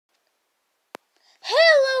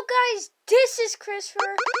guys, this is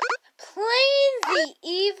Christopher playing the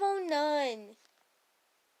Evil Nun.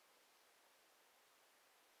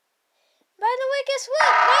 By the way, guess what?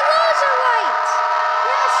 My walls are white.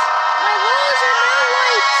 Yes, my walls are now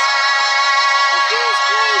white. It feels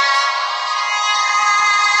great.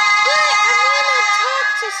 But I want to talk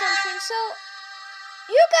to something. So,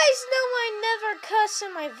 you guys know I never cuss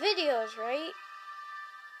in my videos, right?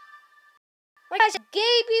 Like I said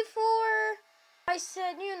gay before. I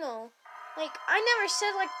said, you know, like I never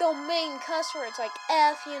said like the main cuss words like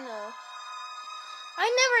F, you know. I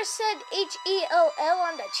never said H-E-L-L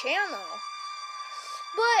on the channel.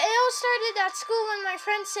 But it all started at school when my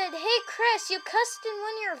friend said, "Hey Chris, you cussed in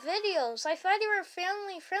one of your videos. I thought you were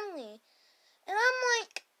family friendly." And I'm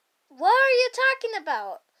like, what are you talking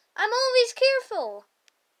about? I'm always careful.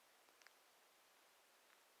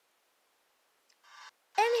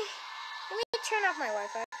 And let me turn off my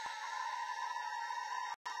Wi-Fi.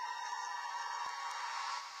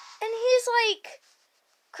 And he's like,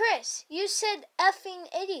 "Chris, you said effing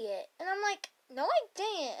idiot." And I'm like, "No, I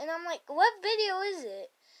didn't." And I'm like, "What video is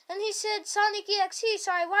it?" And he said Sonic EXE,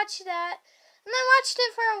 so I watched that. And I watched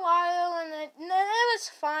it for a while, and it was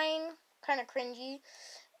fine, kind of cringy.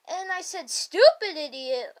 And I said stupid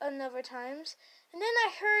idiot another times. And then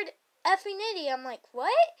I heard effing idiot. I'm like,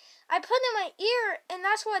 what? I put it in my ear, and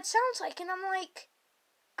that's what it sounds like. And I'm like,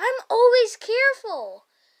 I'm always careful.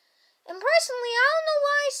 And personally, I don't know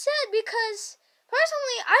what I said, because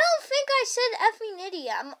personally, I don't think I said effing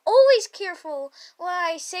idiot. I'm always careful what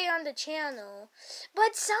I say on the channel.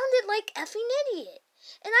 But it sounded like effing idiot.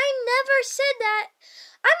 And I never said that.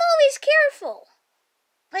 I'm always careful.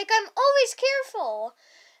 Like, I'm always careful.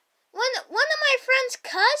 When one of my friends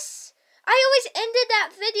cuss, I always ended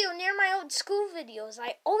that video near my old school videos.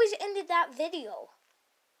 I always ended that video.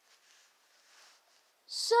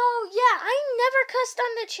 So, yeah, I never cussed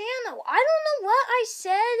on the channel. I don't know what I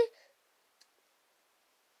said.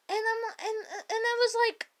 And I was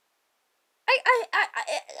like,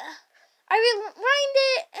 I rewind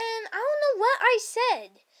it, and I don't know what I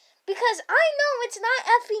said. Because I know it's not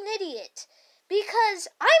effing idiot. Because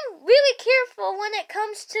I'm really careful when it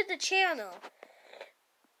comes to the channel.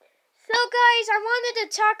 So, guys, I wanted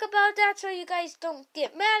to talk about that so you guys don't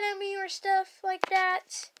get mad at me or stuff like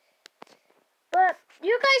that. But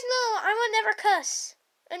you guys know I will never cuss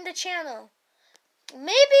in the channel. Maybe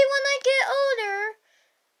when I get older,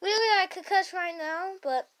 really I could cuss right now,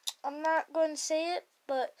 but I'm not going to say it.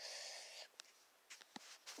 But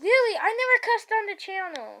really, I never cussed on the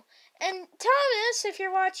channel. And Thomas, if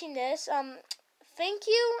you're watching this, thank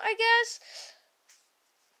you, I guess.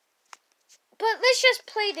 But let's just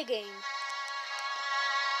play the game.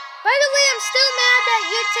 By the way, I'm still mad that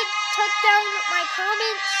you took down my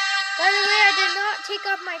comments. By the way, I did not take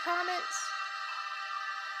off my comments.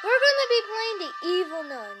 We're going to be playing the Evil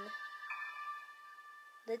Nun.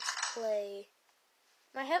 Let's play.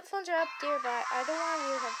 My headphones are up there, but I don't want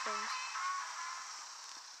your headphones.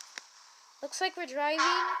 Looks like we're driving.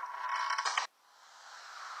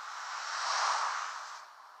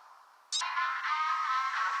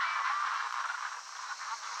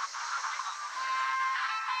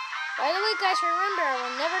 By the way, guys, remember, I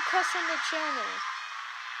will never cuss on the channel.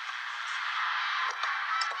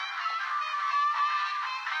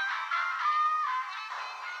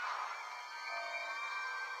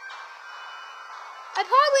 I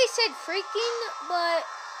probably said freaking, but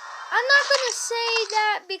I'm not going to say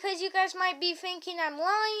that because you guys might be thinking I'm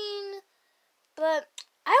lying. But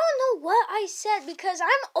I don't know what I said because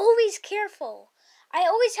I'm always careful. I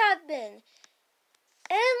always have been.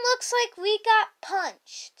 And it looks like we got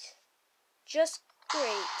punched. Just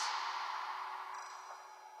great.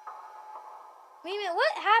 Wait a minute,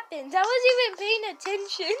 what happened? I wasn't even paying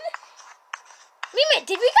attention. Wait a minute,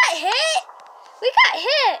 did we get hit? We got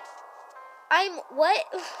hit. I'm what?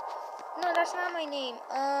 No, that's not my name.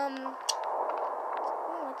 Oh,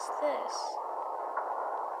 what's this?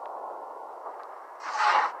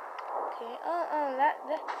 Okay.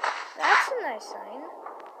 That's a nice sign.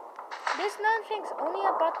 This nun thinks only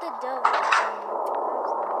about the devil. That's nice.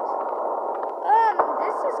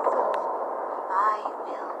 This is good. I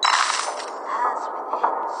will. As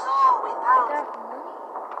within, so without. I got money.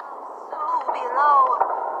 So below.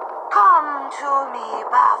 Come to me,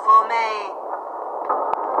 Baphomet.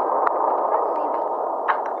 I'm leaving.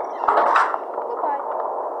 Goodbye.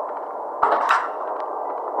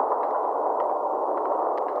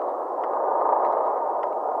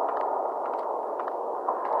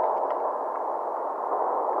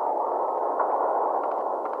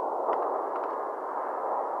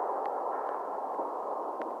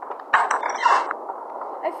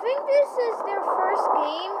 I think this is their first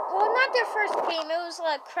game. Well, not their first game. It was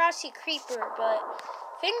like Crossy Creeper, but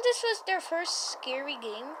I think this was their first scary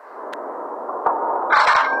game.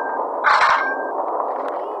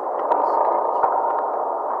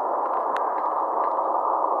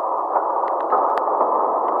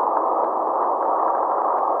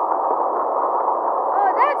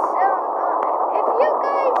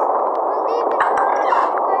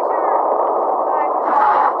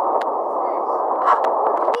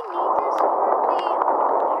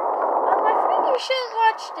 Shouldn't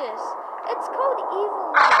watch this. It's called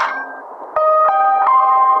Evil Man.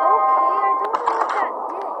 Okay, I don't know what that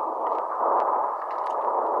did.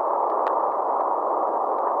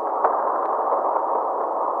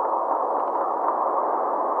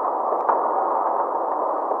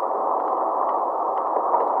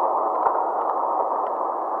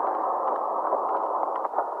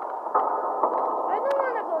 I don't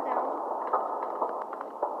want to go down.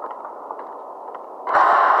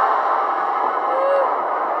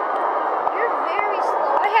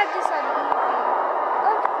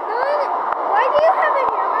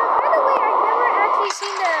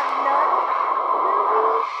 Seen the Nun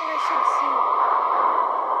movie, and I should see it.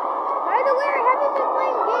 By the way, I haven't been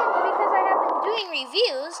playing games because I have been doing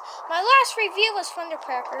reviews. My last review was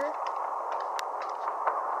Thundercracker.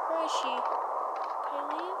 Where is she? Can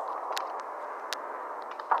I leave?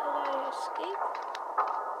 Can I escape?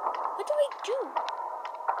 What do I do?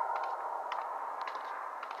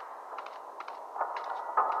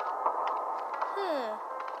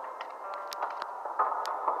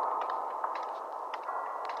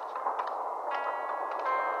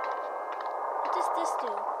 What does this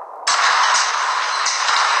do?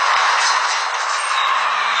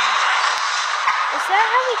 Is that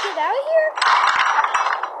how we get out of here?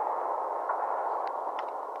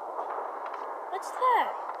 What's that?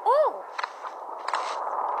 Oh!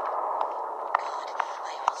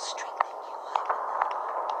 I will strengthen you,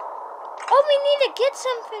 Oh, we need to get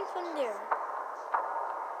something from there.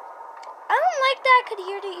 I don't like that I could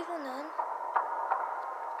hear the evil nun.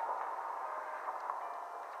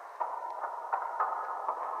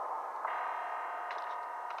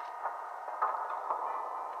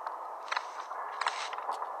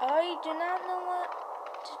 I do not know what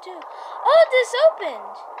to do. Oh, this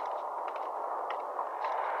opened!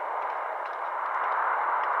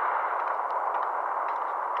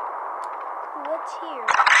 What's here?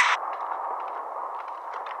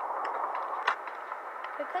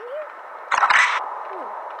 Can I come here? Ooh.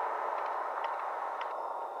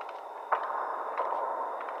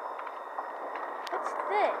 What's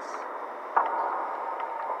this?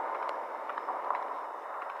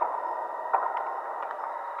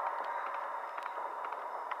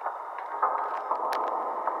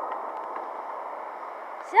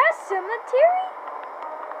 Is that a cemetery?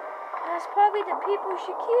 That's probably the people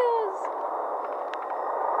she kills.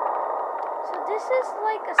 So this is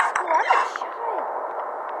like a school. I'm a child.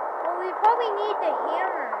 Well, we probably need the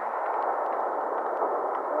hammer.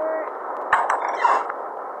 Or...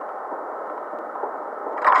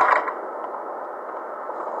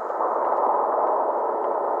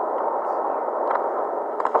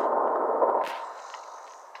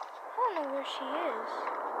 I don't know where she is.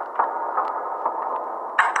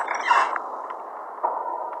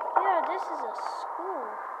 Yeah, this is a school.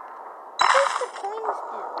 What does the coins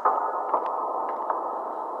do?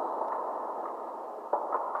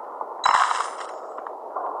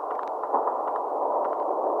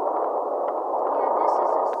 Yeah, this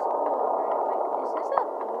is a school, right? Like, is this a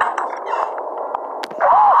boarding school?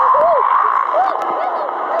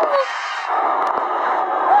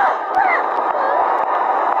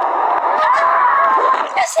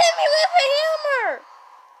 Just hit me with a hammer!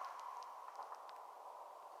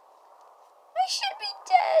 I should be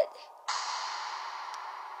dead.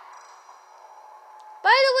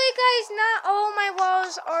 By the way, guys, not all my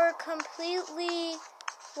walls are completely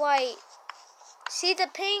white. See the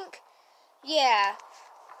pink? Yeah.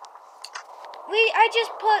 I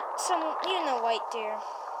just put some, white there.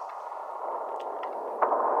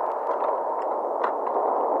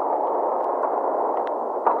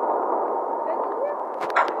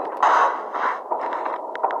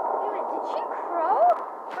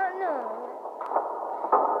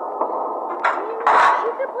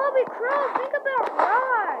 Crow, think about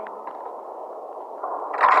Rod.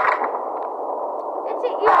 It's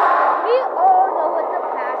an evil. We all know what the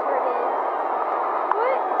password is.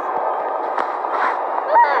 What?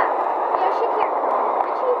 Ah! Yeah, she can't come here.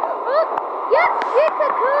 Did she? Oh! Yep, she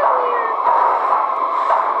could come here.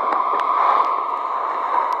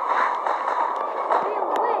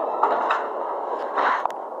 Wait.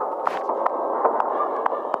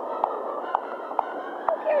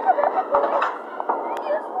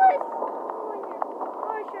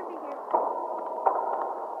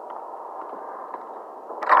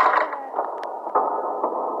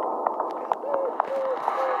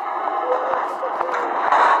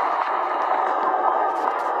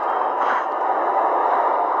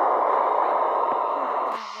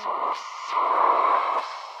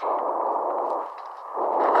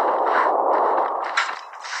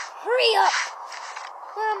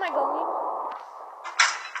 am I going?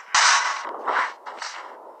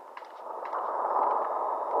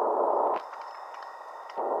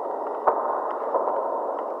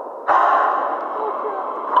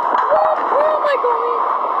 Where am I going?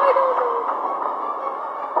 I don't know.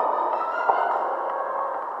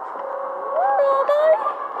 Where am I?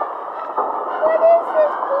 What is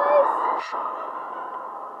this place?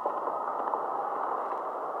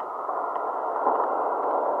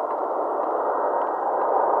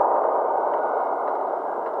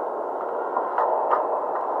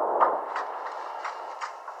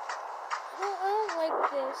 I don't like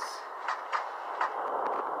this.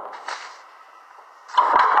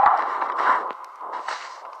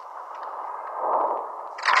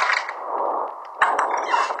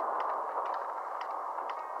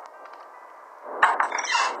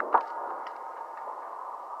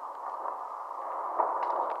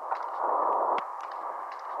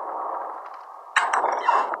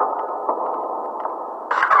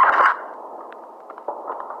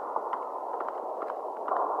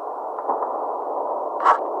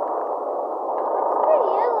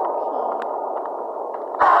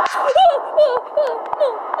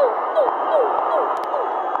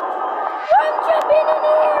 I'm jumping in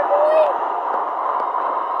the air, boy!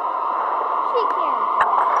 She can't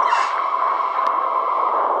jump.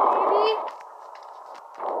 Maybe?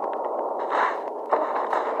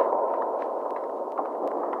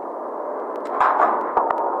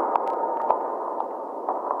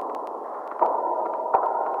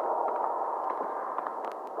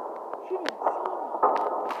 She didn't see me.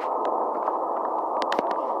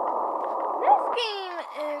 This game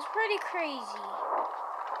is pretty crazy.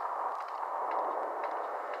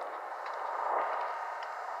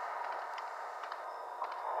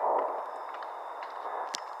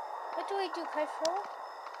 What do I do? Can I throw?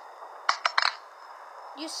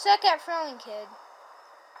 You suck at throwing, kid.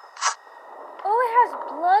 Oh, it has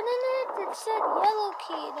blood in it? It said yellow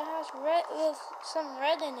key that has red with some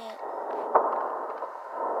red in it.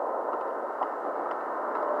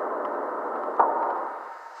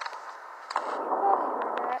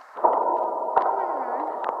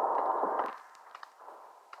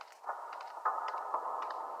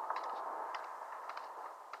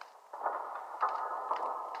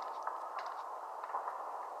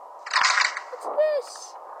 What's this?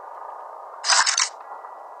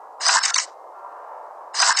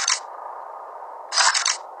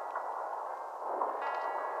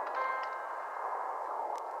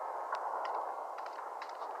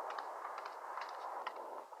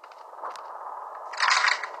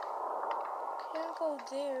 Can't go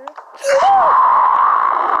there.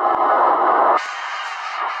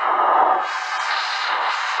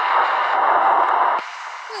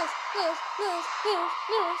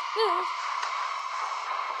 Move.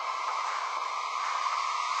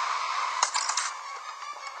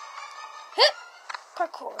 Hit!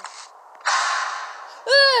 Parkour.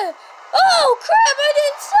 Oh, crap! I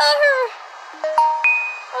didn't saw her!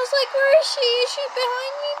 I was like, where is she? Is she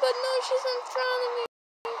behind me? But no, she's in front of me.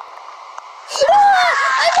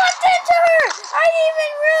 I bumped into her! I didn't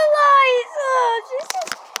even realize! Oh,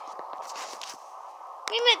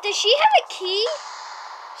 wait a minute, does she have a key?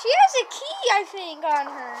 She has a key, I think, on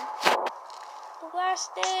her. The last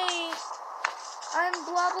day. I'm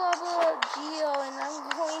blah blah blah Geo and I'm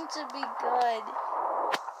going to be good.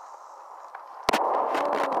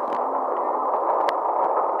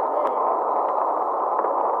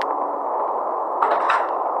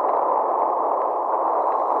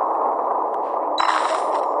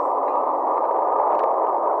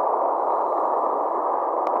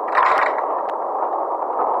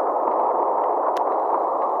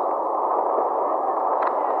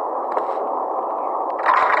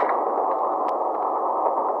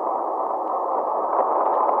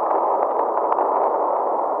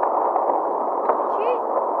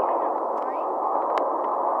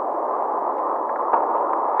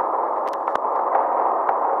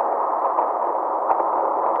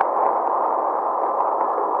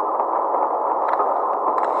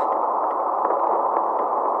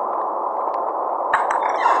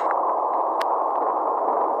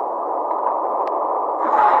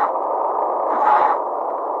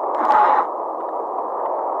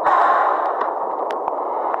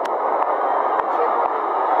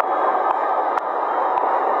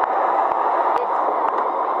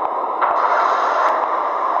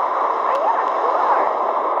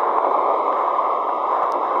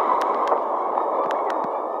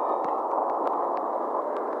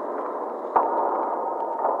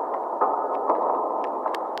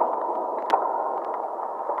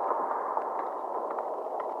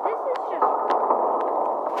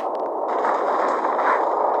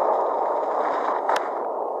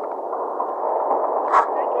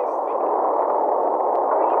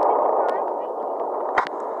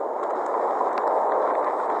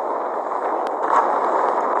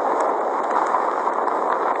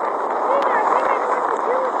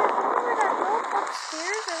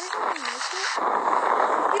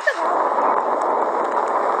 You can hold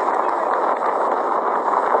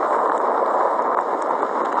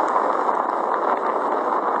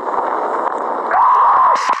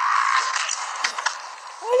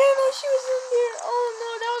I didn't know she was in there. Oh no,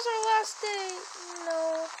 that was our last day.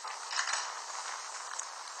 No.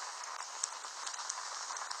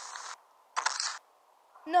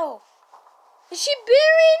 No. Is she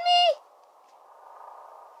burying me?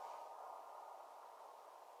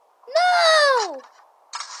 No!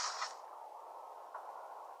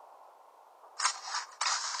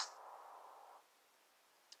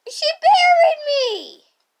 She buried me!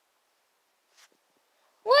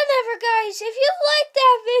 Whatever, guys. If you liked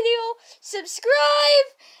that video, subscribe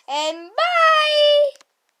and bye!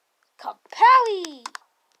 Kapowie!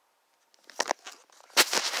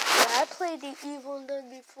 Yeah, I played the Evil Nun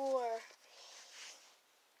before.